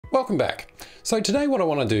Welcome back. So today what I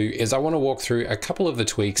want to do is I want to walk through a couple of the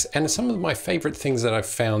tweaks and some of my favorite things that I've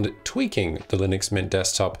found tweaking the Linux Mint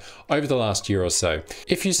desktop over the last year or so.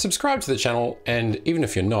 If you subscribe to the channel, and even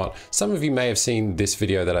if you're not, some of you may have seen this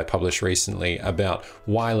video that I published recently about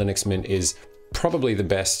why Linux Mint is probably the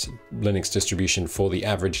best Linux distribution for the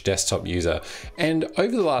average desktop user. And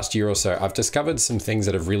over the last year or so, I've discovered some things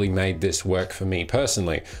that have really made this work for me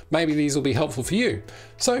personally. Maybe these will be helpful for you.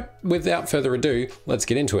 So without further ado, let's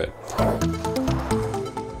get into it.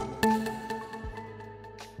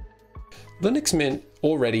 Linux Mint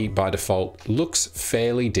already by default looks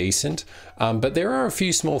fairly decent, but there are a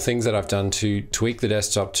few small things that I've done to tweak the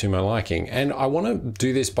desktop to my liking. And I want to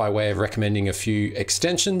do this by way of recommending a few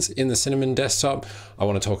extensions in the Cinnamon desktop. I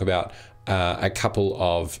want to talk about a couple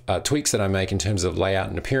of tweaks that I make in terms of layout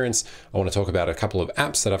and appearance. I want to talk about a couple of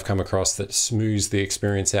apps that I've come across that smooths the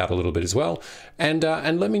experience out a little bit as well. And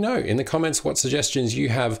let me know in the comments what suggestions you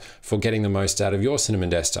have for getting the most out of your Cinnamon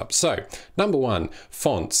desktop. So, number one,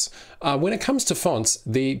 fonts. When it comes to fonts,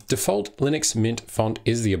 the default Linux Mint font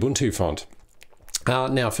is the Ubuntu font.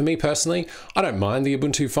 Now, for me personally, I don't mind the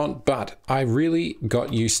Ubuntu font, but I really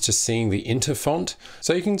got used to seeing the Inter font.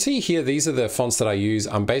 So you can see here, these are the fonts that I use.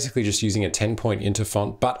 I'm basically just using a 10-point Inter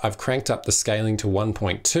font, but I've cranked up the scaling to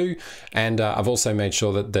 1.2, and I've also made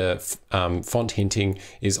sure that the font hinting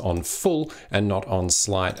is on full and not on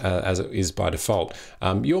slight as it is by default.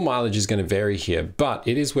 Your mileage is going to vary here, but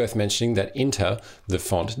it is worth mentioning that Inter, the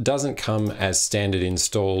font, doesn't come as standard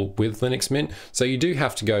install with Linux Mint, so you do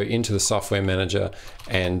have to go into the software manager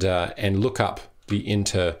and look up the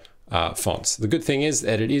Inter fonts. The good thing is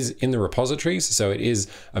that it is in the repositories, so it is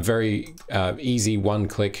a very easy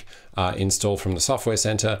one-click install from the software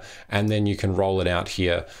center, and then you can roll it out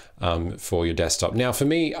here for your desktop. Now for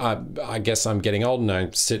me, I guess I'm getting old and I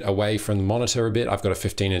sit away from the monitor a bit. I've got a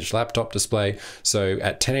 15-inch laptop display, so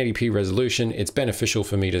at 1080p resolution, it's beneficial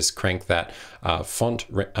for me to crank that font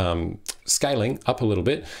scaling up a little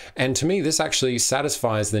bit. And to me, this actually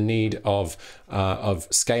satisfies the need of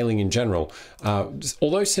scaling in general.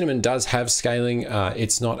 Although Cinnamon does have scaling,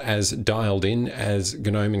 it's not as dialed in as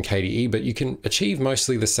GNOME and KDE, but you can achieve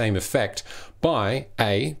mostly the same effect by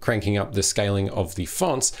A, cranking up the scaling of the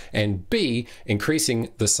fonts, and B,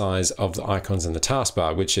 increasing the size of the icons in the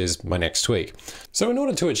taskbar, which is my next tweak. So in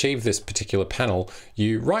order to achieve this particular panel,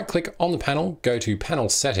 you right-click on the panel, go to Panel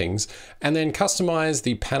Settings, and then customize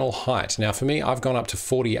the panel height. Now for me, I've gone up to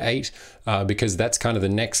 48 because that's kind of the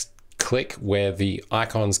next click where the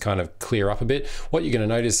icons kind of clear up a bit. What you're going to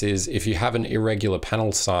notice is if you have an irregular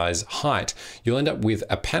panel size height, you'll end up with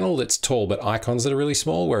a panel that's tall but icons that are really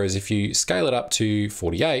small, whereas if you scale it up to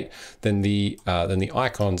 48, then the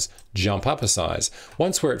icons jump up a size.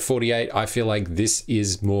 Once we're at 48, I feel like this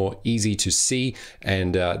is more easy to see,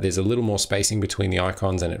 and there's a little more spacing between the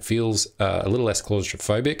icons and it feels a little less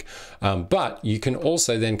claustrophobic. But you can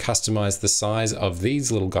also then customize the size of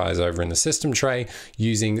these little guys over in the system tray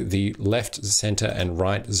using the left, center, and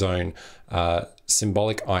right zone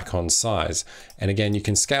symbolic icon size. And again, you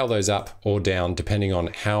can scale those up or down depending on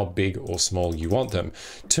how big or small you want them.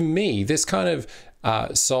 To me, this kind of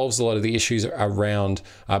solves a lot of the issues around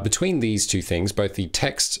between these two things, both the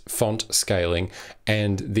text font scaling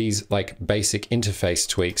and these like basic interface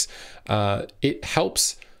tweaks. It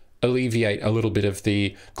helps alleviate a little bit of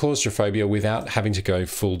the claustrophobia without having to go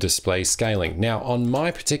full display scaling. Now on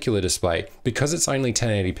my particular display, because it's only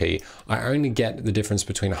 1080p, I only get the difference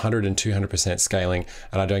between 100 and 200% scaling,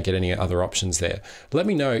 and I don't get any other options there. Let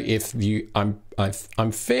me know if you,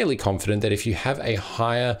 I'm fairly confident that if you have a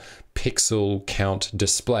higher pixel count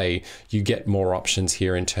display, you get more options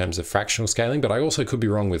here in terms of fractional scaling, but I also could be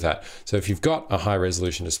wrong with that. So if you've got a high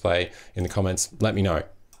resolution display, in the comments, let me know.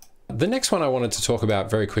 The next one I wanted to talk about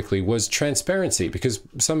very quickly was transparency, because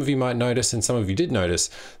some of you might notice, and some of you did notice,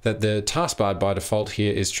 that the taskbar by default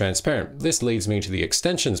here is transparent. This leads me to the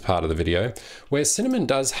extensions part of the video, where Cinnamon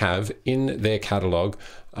does have in their catalog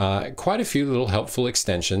quite a few little helpful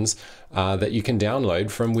extensions that you can download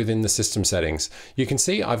from within the system settings. You can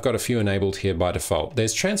see I've got a few enabled here by default.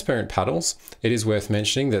 There's transparent panels. It is worth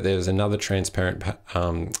mentioning that there's another transparent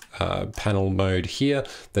panel mode here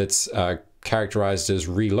that's characterized as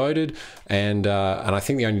reloaded, and I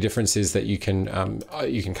think the only difference is that you can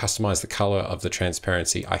customize the color of the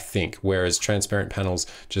transparency, I think, whereas transparent panels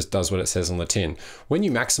just does what it says on the tin. When you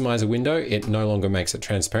maximize a window, it no longer makes it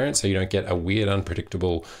transparent, so you don't get a weird,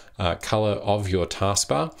 unpredictable color of your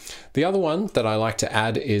taskbar. The other one that I like to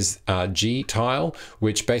add is G-Tile,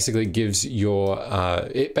 which basically gives you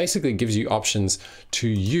options to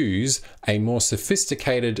use a more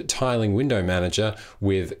sophisticated tiling window manager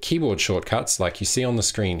with keyboard shortcuts like you see on the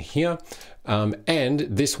screen here. And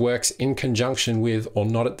this works in conjunction with, or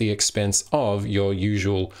not at the expense of, your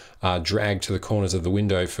usual drag to the corners of the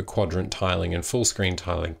window for quadrant tiling and full screen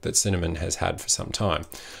tiling that Cinnamon has had for some time.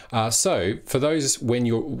 So for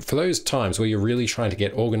those times where you're really trying to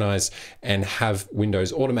get organized and have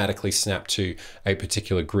windows automatically snap to a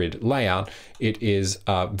particular grid layout, it is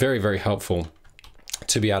very, very helpful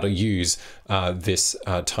to be able to use this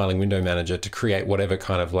tiling window manager to create whatever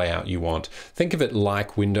kind of layout you want. Think of it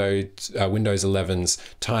like Windows 11's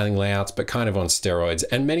tiling layouts, but kind of on steroids.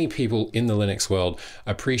 And many people in the Linux world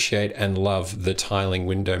appreciate and love the tiling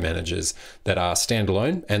window managers that are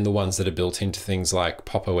standalone and the ones that are built into things like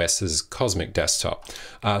Pop! OS's Cosmic Desktop.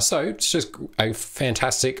 So it's just a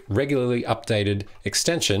fantastic, regularly updated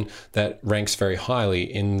extension that ranks very highly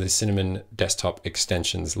in the Cinnamon desktop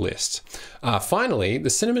extensions list. Finally, the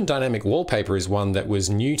Cinnamon dynamic wallpaper is one that was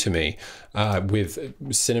new to me with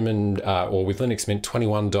Cinnamon or with Linux Mint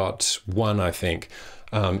 21.1, I think.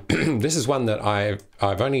 This is one that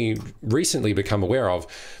I've only recently become aware of,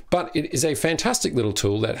 but it is a fantastic little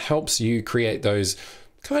tool that helps you create those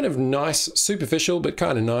kind of nice, superficial, but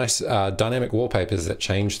kind of nice dynamic wallpapers that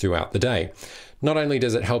change throughout the day. Not only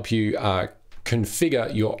does it help you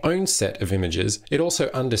configure your own set of images, it also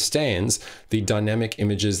understands the dynamic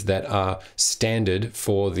images that are standard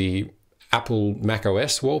for the Apple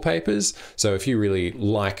macOS wallpapers. So if you really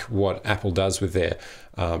like what Apple does with their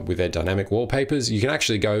dynamic wallpapers, you can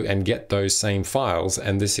actually go and get those same files,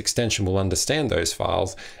 and this extension will understand those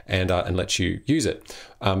files and let you use it.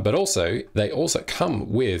 But also, they also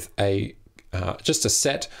come with just a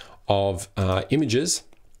set of images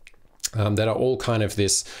that are all kind of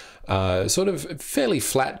this sort of fairly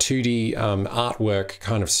flat 2D artwork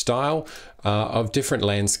kind of style of different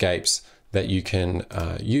landscapes that you can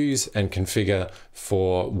use and configure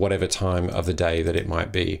for whatever time of the day that it might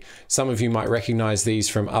be. Some of you might recognize these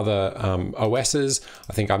from other OSs.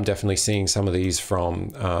 I think I'm definitely seeing some of these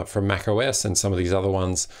from Mac OS and some of these other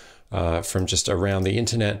ones from just around the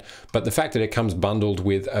internet. But the fact that it comes bundled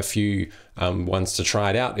with a few ones to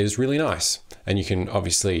try it out is really nice. And you can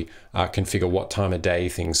obviously configure what time of day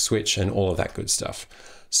things switch and all of that good stuff.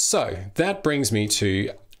 So that brings me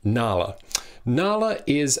to Nala. Nala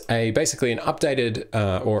is basically an updated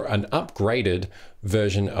or an upgraded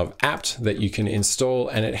version of apt that you can install,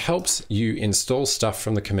 and it helps you install stuff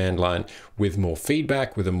from the command line with more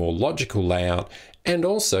feedback, with a more logical layout, and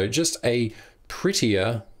also just a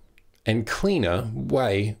prettier and cleaner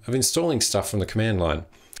way of installing stuff from the command line.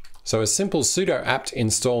 So a simple sudo apt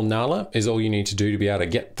install Nala is all you need to do to be able to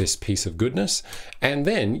get this piece of goodness, and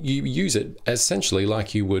then you use it essentially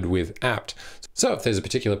like you would with apt. So if there's a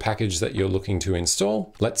particular package that you're looking to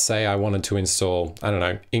install, let's say I wanted to install, I don't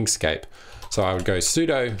know, Inkscape. So I would go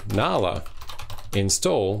sudo Nala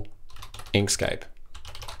install Inkscape.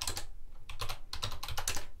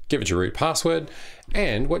 Give it your root password.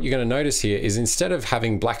 And what you're going to notice here is instead of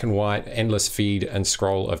having black and white endless feed and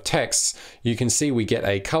scroll of texts, you can see we get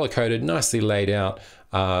a color-coded, nicely laid out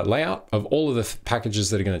layout of all of the packages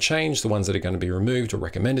that are going to change, the ones that are going to be removed or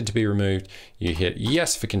recommended to be removed. You hit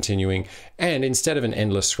yes for continuing, and instead of an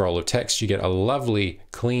endless scroll of text, you get a lovely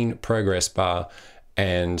clean progress bar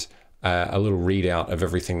and a little readout of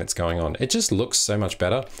everything that's going on. It just looks so much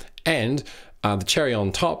better. And the cherry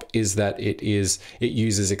on top is that it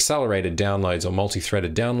uses accelerated downloads or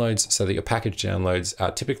multi-threaded downloads so that your package downloads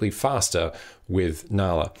are typically faster with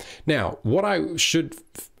Nala. Now, what I should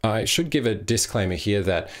give a disclaimer here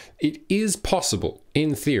that it is possible,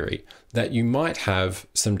 in theory, that you might have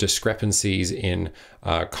some discrepancies in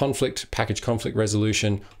package conflict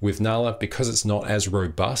resolution with Nala because it's not as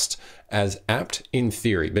robust as apt in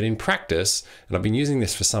theory. But in practice, and I've been using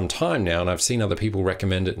this for some time now, and I've seen other people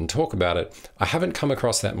recommend it and talk about it, I haven't come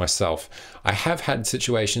across that myself. I have had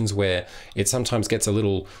situations where it sometimes gets a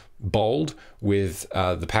little bold with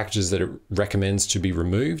the packages that it recommends to be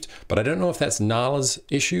removed, but I don't know if that's Nala's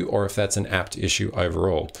issue or if that's an apt issue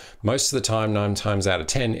overall. Most of the time, 9 times out of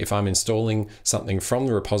 10, if I'm installing something from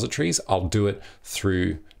the repositories, I'll do it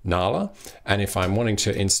through Nala. And if I'm wanting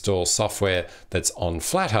to install software that's on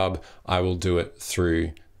FlatHub, I will do it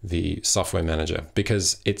through the software manager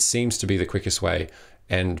because it seems to be the quickest way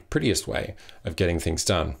and prettiest way of getting things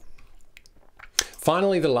done.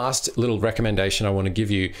 Finally, the last little recommendation I want to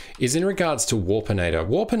give you is in regards to Warpinator.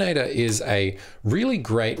 Warpinator is a really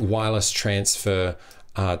great wireless transfer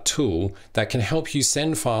tool that can help you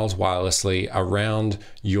send files wirelessly around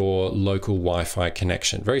your local Wi-Fi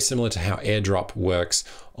connection. Very similar to how AirDrop works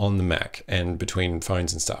on the Mac and between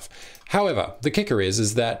phones and stuff. However, the kicker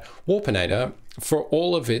is that Warpinator, for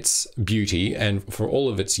all of its beauty and for all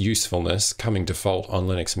of its usefulness coming default on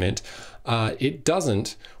Linux Mint, it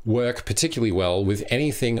doesn't work particularly well with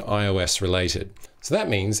anything iOS related. So that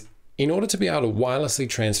means in order to be able to wirelessly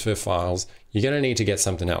transfer files, you're going to need to get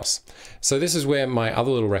something else. So this is where my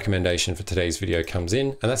other little recommendation for today's video comes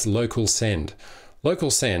in, and that's Local Send.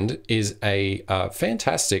 Local Send is a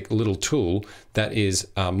fantastic little tool that is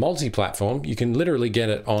multi-platform. You can literally get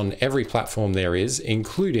it on every platform there is,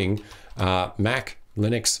 including Mac,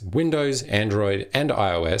 Linux, Windows, Android, and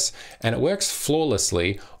iOS, and it works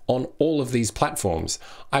flawlessly on all of these platforms.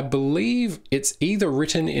 I believe it's either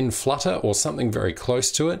written in Flutter or something very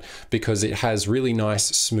close to it, because it has really nice,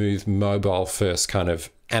 smooth, mobile-first kind of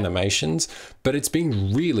animations, but it's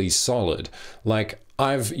been really solid. Like,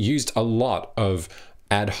 I've used a lot of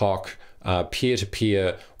ad hoc,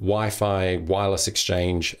 peer-to-peer, Wi-Fi, wireless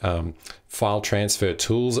exchange, file transfer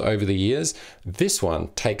tools over the years. This one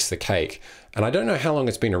takes the cake. And I don't know how long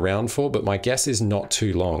it's been around for, but my guess is not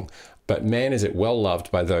too long. But man, is it well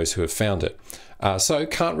loved by those who have found it. So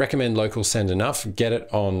can't recommend Local Send enough. Get it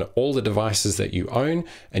on all the devices that you own,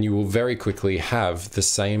 and you will very quickly have the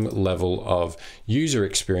same level of user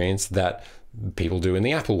experience that people do in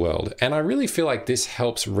the Apple world. And I really feel like this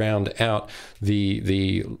helps round out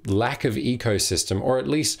the lack of ecosystem, or at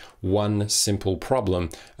least one simple problem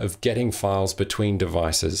of getting files between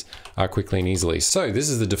devices quickly and easily. So this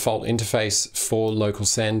is the default interface for Local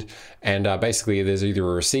Send, and basically there's either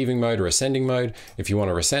a receiving mode or a sending mode. If you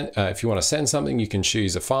want to send something, you can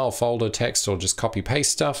choose a file, folder, text, or just copy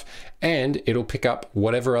paste stuff, and it'll pick up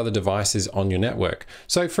whatever other device is on your network.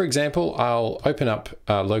 So for example, I'll open up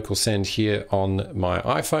Local Send here on my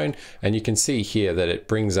iPhone, and you can see here that it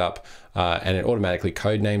brings up and it automatically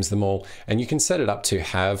code names them all, and you can set it up to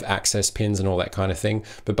have access pins and all that kind of thing,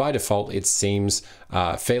 but by default it seems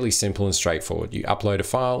fairly simple and straightforward. You upload a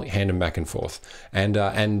file, hand them back and forth, and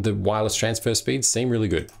the wireless transfer speeds seem really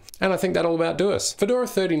good. And I think that'll about do us. Fedora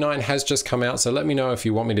 39 has just come out, so let me know if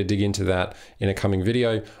you want me to dig into that in a coming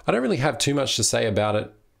video. I don't really have too much to say about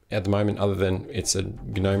it at the moment, other than it's a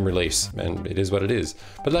GNOME release, and it is what it is.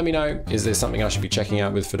 But let me know, is there something I should be checking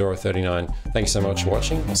out with Fedora 39? Thank you so much for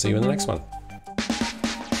watching. I'll see you in the next one.